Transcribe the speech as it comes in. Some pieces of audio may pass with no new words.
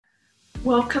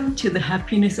Welcome to the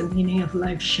Happiness and Meaning of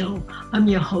Life show. I'm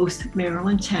your host,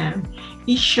 Marilyn Tam.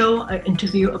 Each show, I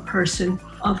interview a person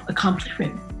of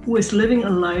accomplishment who is living a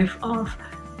life of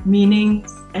meaning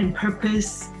and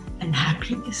purpose and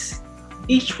happiness.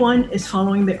 Each one is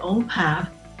following their own path.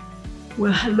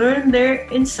 We'll learn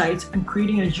their insights on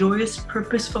creating a joyous,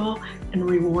 purposeful, and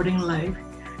rewarding life.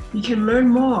 You can learn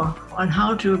more on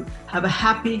how to have a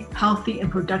happy, healthy,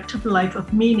 and productive life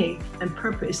of meaning and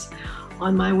purpose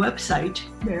on my website,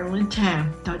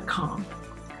 marilyntam.com.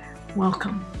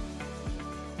 Welcome.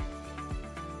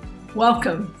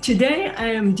 Welcome. Today, I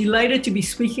am delighted to be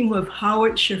speaking with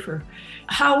Howard Schiffer.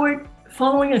 Howard,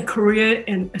 following a career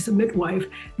as a midwife,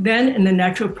 then in the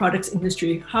natural products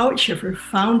industry, Howard Schiffer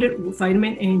founded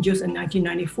Vitamin Angels in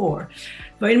 1994.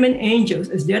 Vitamin Angels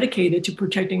is dedicated to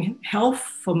protecting health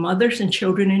for mothers and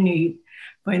children in need.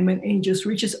 Vitamin Angels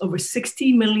reaches over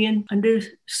 60 million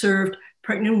underserved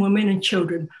pregnant women and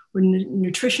children with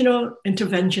nutritional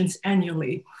interventions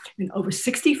annually in over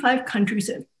 65 countries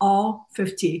in all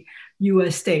 50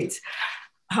 US states.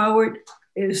 Howard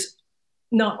is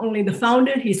not only the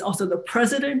founder, he's also the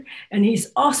president, and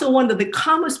he's also one of the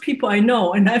calmest people I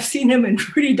know. And I've seen him in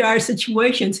pretty dire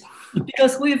situations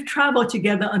because we've traveled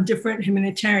together on different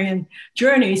humanitarian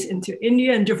journeys into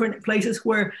India and different places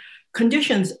where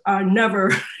conditions are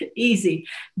never easy.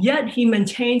 Yet he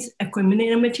maintains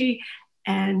equanimity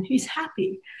and he's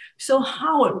happy. So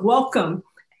Howard, welcome.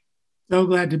 So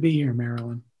glad to be here,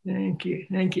 Marilyn. Thank you,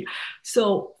 thank you.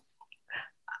 So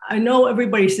I know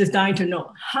everybody's just dying to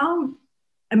know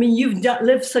you've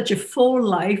lived such a full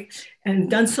life and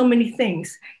done so many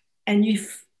things, and you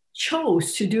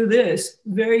chose to do this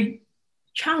very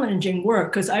challenging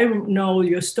work, because I know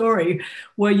your story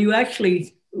where you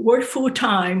actually worked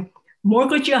full-time,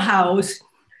 mortgaged your house,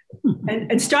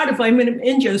 and started Vitamin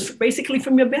Angels basically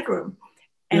from your bedroom.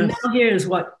 And yes. Now here is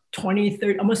what, 20,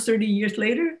 30, almost 30 years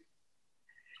later?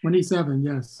 27,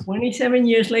 yes. 27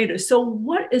 years later. So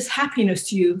what is happiness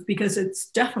to you? Because it's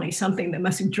definitely something that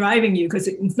must be driving you, because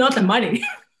it's not the money.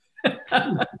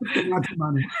 Not the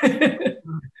money.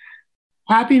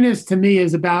 Happiness to me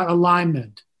is about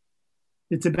alignment.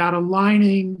 It's about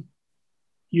aligning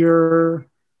your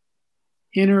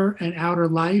inner and outer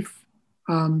life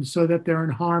so that they're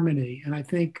in harmony. And I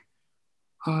think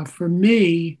for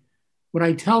me, what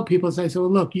I tell people is I say,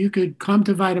 well, look, you could come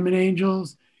to Vitamin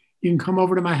Angels. You can come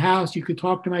over to my house. You could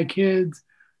talk to my kids,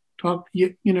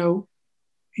 you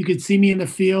could see me in the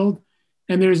field,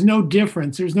 and there's no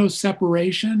difference. There's no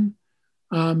separation.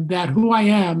 That who I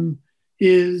am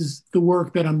is the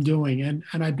work that I'm doing. And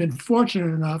I've been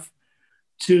fortunate enough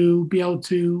to be able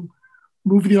to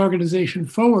move the organization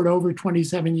forward over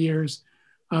 27 years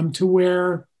to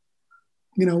where,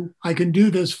 I can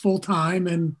do this full time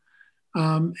and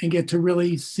get to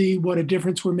really see what a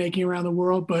difference we're making around the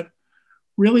world, but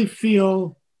really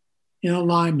feel in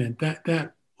alignment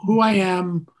that who I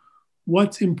am,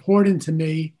 what's important to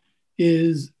me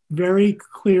is very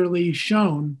clearly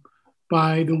shown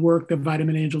by the work that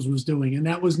Vitamin Angels was doing. And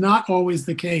that was not always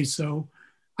the case. So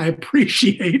I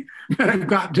appreciate that I've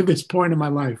gotten to this point in my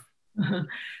life. Uh-huh.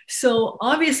 So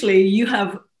obviously you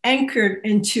have anchored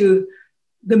into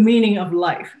the meaning of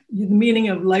life, the meaning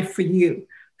of life for you.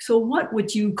 So what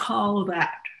would you call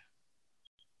that?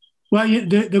 Well,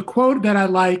 the quote that I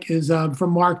like is from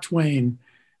Mark Twain.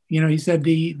 He said,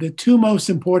 the two most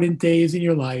important days in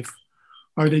your life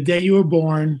are the day you were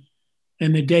born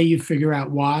and the day you figure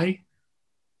out why.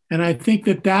 And I think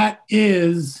that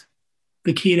is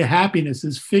the key to happiness,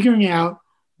 is figuring out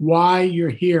why you're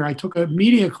here. I took a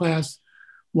media class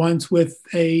once with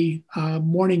a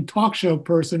morning talk show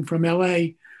person from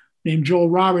LA named Joel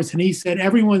Roberts, and he said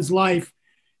everyone's life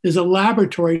is a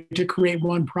laboratory to create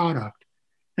one product.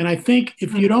 And I think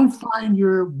if you don't find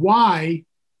your why,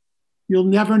 you'll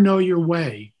never know your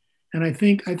way. And I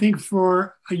think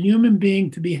for a human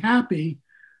being to be happy,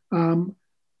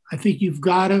 I think you've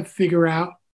got to figure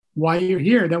out why you're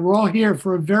here, that we're all here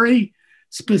for a very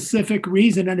specific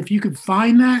reason. And if you could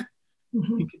find that,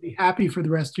 you can be happy for the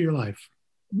rest of your life.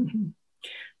 Mm-hmm.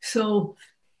 So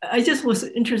I just was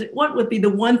interested, what would be the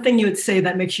one thing you would say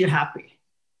that makes you happy?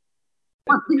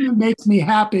 One thing that makes me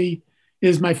happy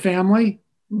is my family.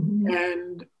 Mm-hmm.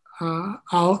 And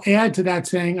I'll add to that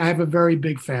saying I have a very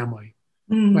big family.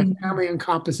 Mm-hmm. My family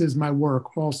encompasses my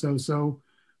work also.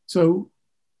 So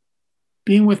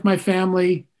being with my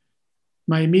family,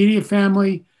 my immediate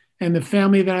family, and the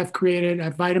family that I've created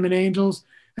at Vitamin Angels,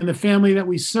 and the family that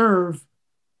we serve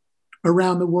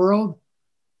around the world,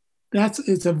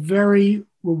 it's a very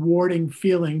rewarding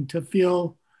feeling to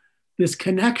feel this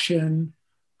connection,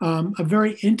 a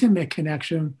very intimate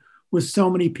connection with so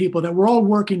many people, that we're all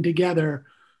working together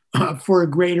for a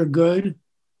greater good.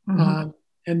 And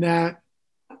that,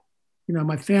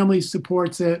 my family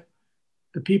supports it.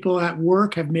 The people at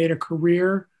work have made a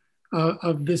career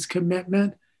of this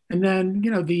commitment. And then,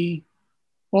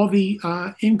 all the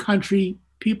in-country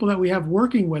people that we have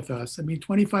working with us. I mean,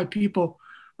 25 people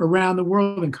around the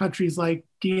world in countries like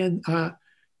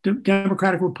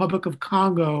Democratic Republic of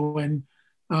Congo and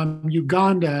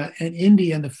Uganda and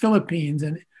India and the Philippines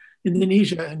and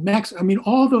Indonesia and Mexico. I mean,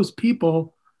 all those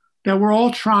people that we're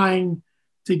all trying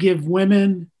to give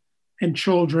women and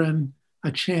children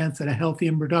a chance at a healthy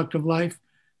and productive life.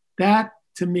 That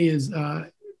to me is,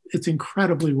 it's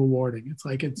incredibly rewarding. It's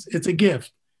like, it's a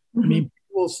gift. I mean,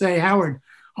 people will say, Howard,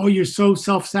 oh, you're so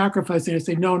self-sacrificing. I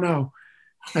say, no.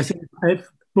 I said,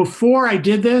 before I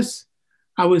did this,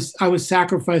 I was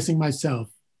sacrificing myself.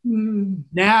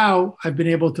 Now I've been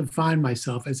able to find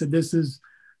myself. I said, this is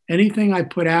anything I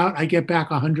put out, I get back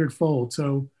 100-fold.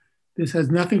 So this has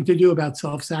nothing to do about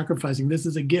self-sacrificing. This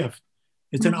is a gift.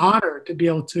 It's an honor to be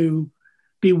able to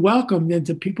be welcomed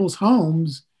into people's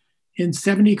homes in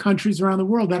 70 countries around the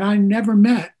world that I never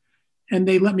met. And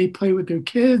they let me play with their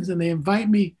kids and they invite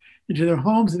me into their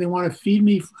homes and they want to feed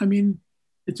me. I mean,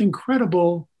 it's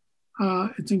incredible.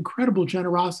 It's incredible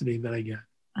generosity that I get.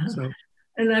 So.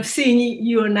 And I've seen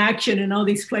you in action in all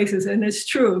these places, and it's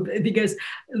true because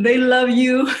they love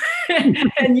you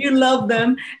and you love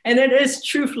them. And it is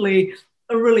truthfully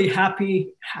a really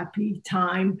happy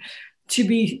time to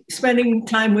be spending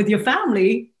time with your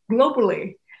family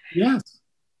globally. Yes.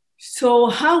 So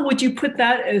how would you put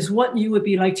that as what you would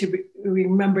be like to be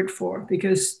remembered for?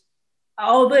 Because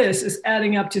all this is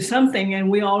adding up to something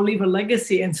and we all leave a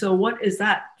legacy. And so what is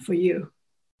that for you?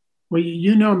 Well,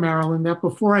 Marilyn, that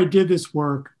before I did this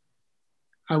work,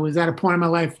 I was at a point in my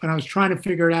life when I was trying to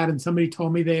figure it out, and somebody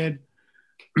told me they had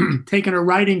taken a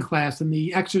writing class, and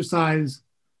the exercise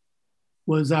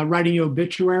was writing your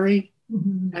obituary.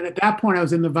 And at that point, I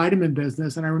was in the vitamin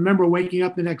business, and I remember waking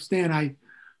up the next day and I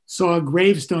saw a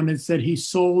gravestone that said he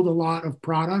sold a lot of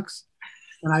products,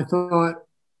 and I thought,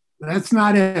 that's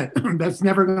not it. That's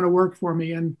never going to work for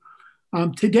me. And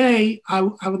today, I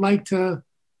would like to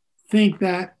think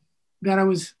that I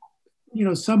was,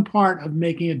 some part of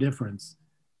making a difference,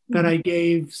 that I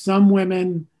gave some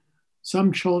women,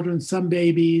 some children, some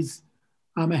babies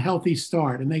a healthy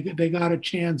start. And they got a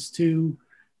chance to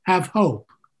have hope,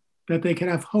 that they could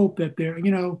have hope that they're,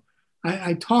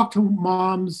 I talk to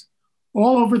moms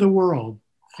all over the world.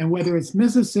 And whether it's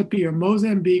Mississippi or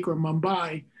Mozambique or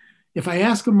Mumbai, if I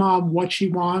ask a mom what she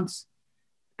wants,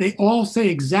 they all say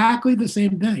exactly the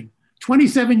same thing.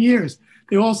 27 years.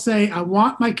 They all say, I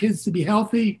want my kids to be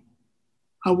healthy.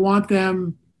 I want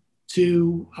them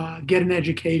to get an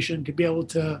education, to be able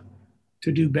to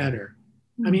do better.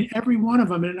 I mean, every one of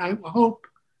them. And I hope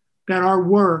that our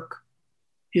work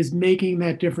is making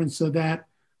that difference so that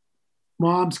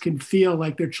moms can feel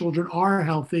like their children are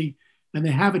healthy and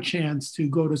they have a chance to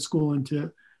go to school and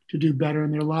to do better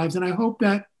in their lives. And I hope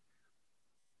that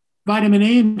Vitamin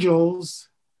Angels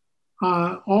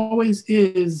always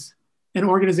is an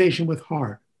organization with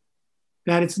heart,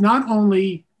 that it's not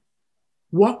only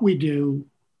what we do,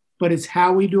 but it's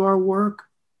how we do our work,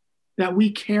 that we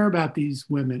care about these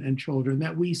women and children,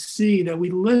 that we see, that we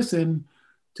listen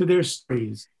to their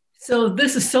stories. So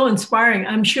this is so inspiring.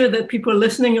 I'm sure that people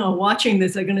listening or watching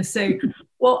this are going to say,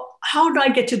 well, how do I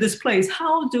get to this place? I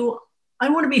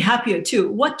want to be happier too.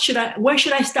 Where should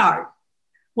I start?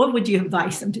 What would you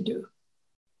advise them to do?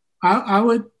 I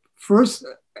would first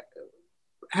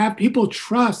have people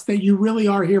trust that you really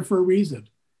are here for a reason,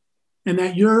 and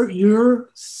that your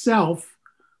self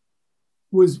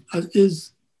was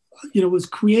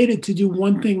created to do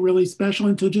one thing really special,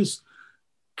 and to just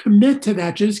commit to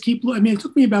that. Just keep. I mean, it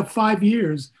took me about 5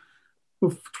 years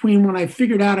between when I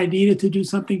figured out I needed to do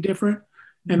something different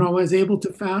and I was able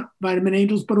to found Vitamin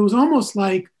Angels. But it was almost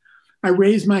like I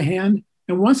raised my hand,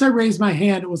 and once I raised my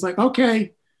hand, it was like,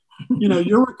 okay,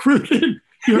 you're recruited.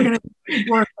 You're going to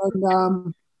work.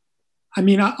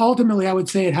 And ultimately, I would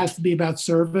say it has to be about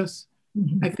service.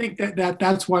 I think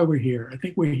that's why we're here. I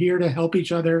think we're here to help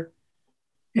each other.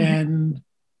 And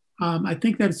I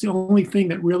think that's the only thing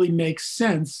that really makes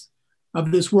sense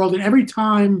of this world. And every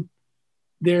time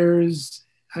there's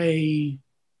an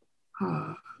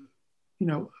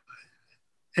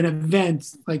event,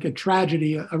 like a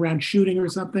tragedy around shooting or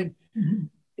something,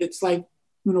 it's like,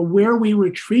 where we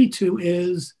retreat to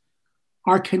is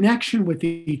our connection with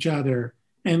each other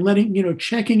and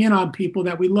checking in on people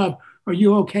that we love. Are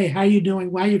you okay? How are you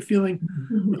doing? Why are you feeling?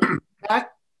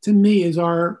 That to me is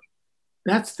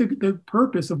that's the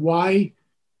purpose of why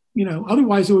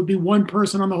otherwise it would be one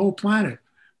person on the whole planet.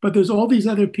 But there's all these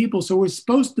other people. So we're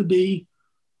supposed to be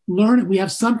learning. We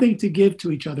have something to give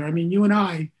to each other. I mean, you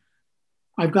and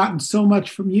I've gotten so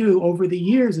much from you over the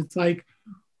years. It's like,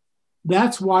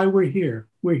 that's why we're here.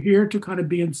 We're here to kind of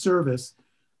be in service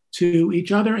to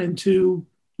each other and to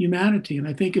humanity. And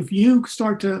I think if you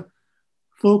start to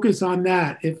focus on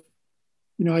that,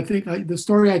 I think the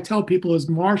story I tell people is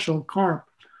Marshall Karp,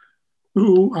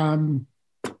 who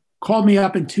called me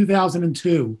up in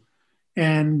 2002,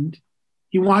 and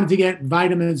he wanted to get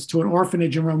vitamins to an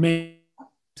orphanage in Romania. I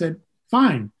said,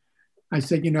 fine. I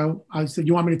said,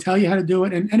 you want me to tell you how to do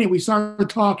it? And anyway, we started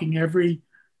talking every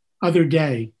other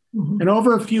day. Mm-hmm. And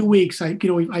over a few weeks,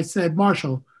 I said,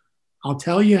 Marshall, I'll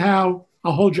tell you how.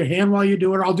 I'll hold your hand while you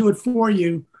do it. I'll do it for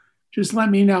you. Just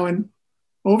let me know. And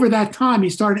over that time, he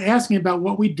started asking about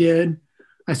what we did.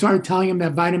 I started telling him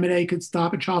that vitamin A could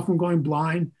stop a child from going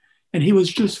blind. And he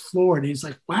was just floored. He's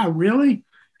like, wow, really?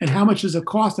 And how much does it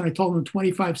cost? And I told him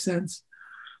 25 cents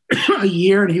a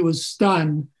year. And he was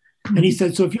stunned. Mm-hmm. And he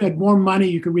said, so if you had more money,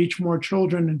 you could reach more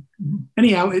children. And mm-hmm.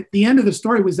 anyhow, at the end of the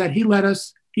story was that he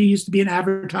used to be an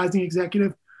advertising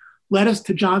executive, led us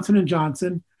to Johnson &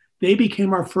 Johnson. They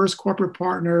became our first corporate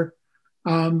partner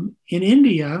in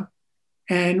India,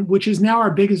 and which is now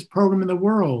our biggest program in the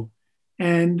world.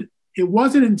 And it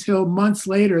wasn't until months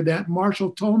later that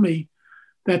Marshall told me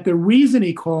that the reason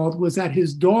he called was that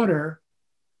his daughter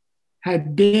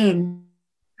had been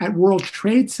at World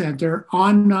Trade Center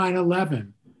on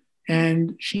 9/11,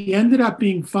 and she ended up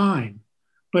being fine.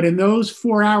 But in those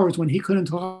 4 hours when he couldn't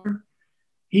talk,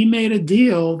 he made a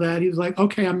deal that he was like,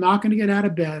 okay, I'm not going to get out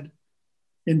of bed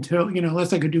until,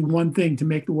 unless I could do one thing to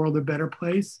make the world a better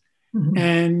place. Mm-hmm.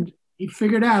 And he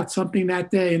figured out something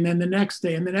that day, and then the next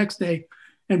day and the next day,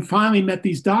 and finally met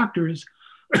these doctors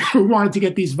who wanted to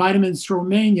get these vitamins to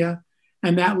Romania,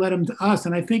 and that led him to us.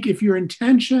 And I think if your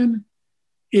intention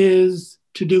is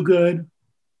to do good,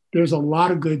 there's a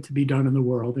lot of good to be done in the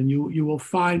world, and you will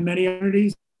find many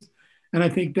entities. And I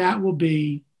think that will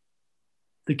be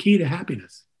the key to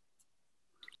happiness.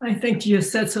 I think you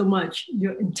said so much.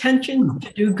 Your intention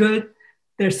to do good,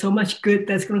 there's so much good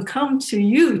that's going to come to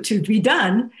you to be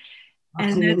done.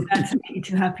 Absolutely. And that's the key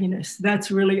to happiness.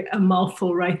 That's really a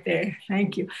mouthful right there.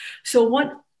 Thank you. So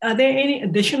are there any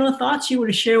additional thoughts you want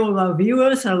to share with our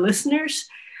viewers, our listeners?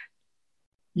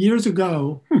 Years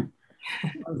ago, I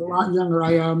was a lot younger.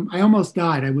 I almost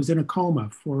died. I was in a coma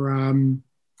for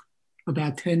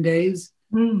about 10 days,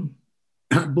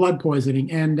 blood poisoning.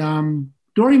 And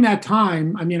during that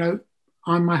time,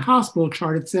 on my hospital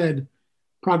chart, it said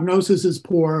prognosis is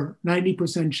poor,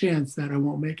 90% chance that I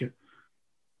won't make it.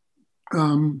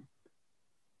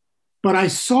 But I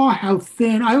saw how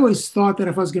thin. I always thought that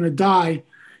if I was going to die,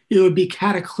 it would be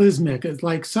cataclysmic. It's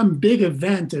like some big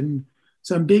event and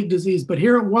some big disease. But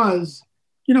here it was,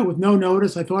 with no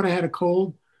notice. I thought I had a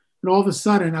cold. And all of a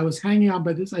sudden, I was hanging on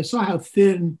by this. I saw how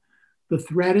thin the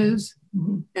thread is.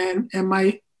 Mm-hmm. And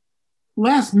my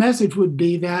last message would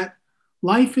be that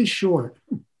life is short.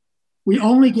 We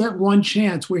only get one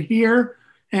chance. We're here.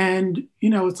 And,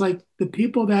 it's like the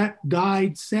people that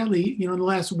died, sadly, in the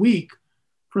last week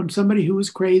from somebody who was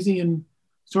crazy and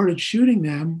started shooting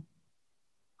them,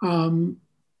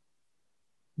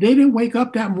 they didn't wake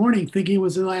up that morning thinking it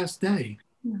was their last day.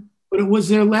 Yeah. But it was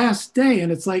their last day.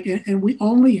 And it's like, and we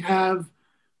only have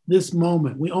this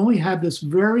moment. We only have this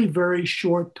very, very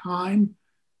short time.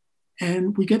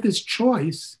 And we get this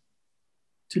choice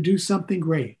to do something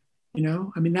great.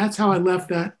 That's how I left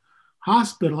that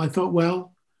hospital. I thought,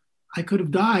 well, I could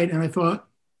have died. And I thought,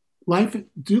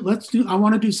 I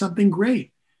want to do something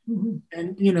great. Mm-hmm.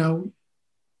 And,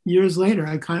 years later,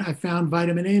 I found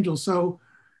Vitamin Angel. So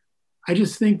I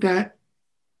just think that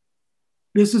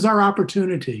this is our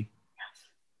opportunity. Yes.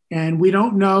 And we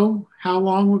don't know how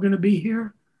long we're going to be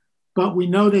here, but we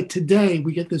know that today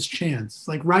we get this chance.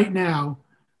 Like right now,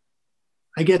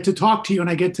 I get to talk to you and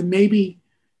I get to maybe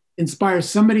inspire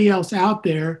somebody else out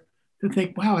there to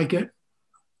think, wow,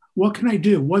 what can I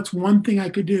do? What's one thing I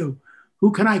could do?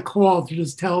 Who can I call to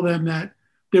just tell them that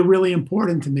they're really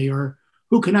important to me? Or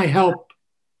who can I help,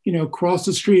 cross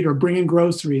the street or bring in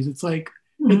groceries? It's like,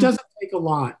 mm-hmm. It doesn't take a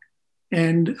lot.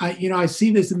 And I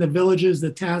see this in the villages,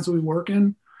 the towns we work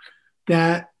in,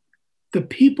 that the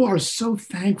people are so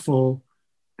thankful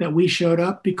that we showed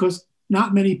up because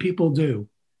not many people do.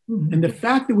 Mm-hmm. And the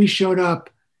fact that we showed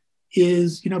up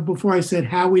is, before I said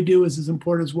how we do is as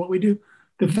important as what we do.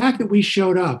 The fact that we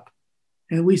showed up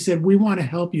and we said, we want to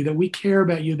help you, that we care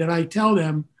about you, that I tell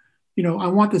them, I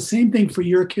want the same thing for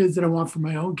your kids that I want for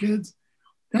my own kids.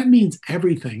 That means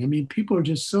everything. People are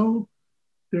just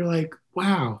they're like,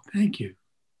 wow, thank you.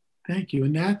 Thank you.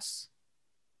 And it's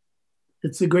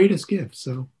the greatest gift.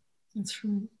 So that's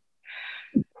right.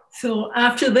 So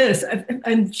after this,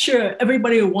 I'm sure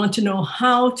everybody will want to know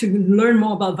how to learn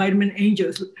more about Vitamin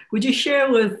Angels. Would you share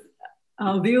with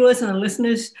our viewers and our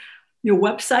listeners your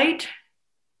website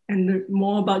and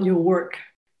more about your work?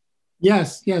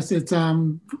 Yes. It's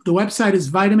the website is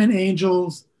Vitamin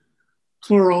Angels,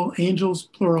 plural, angels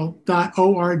plural,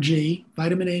 .org,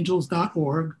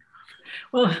 vitaminangels.org.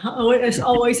 Well, as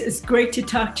always, it's great to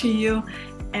talk to you,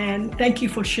 and thank you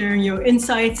for sharing your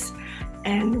insights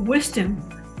and wisdom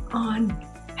on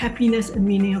happiness and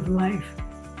meaning of life.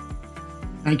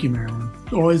 Thank you, Marilyn.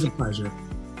 Always a pleasure.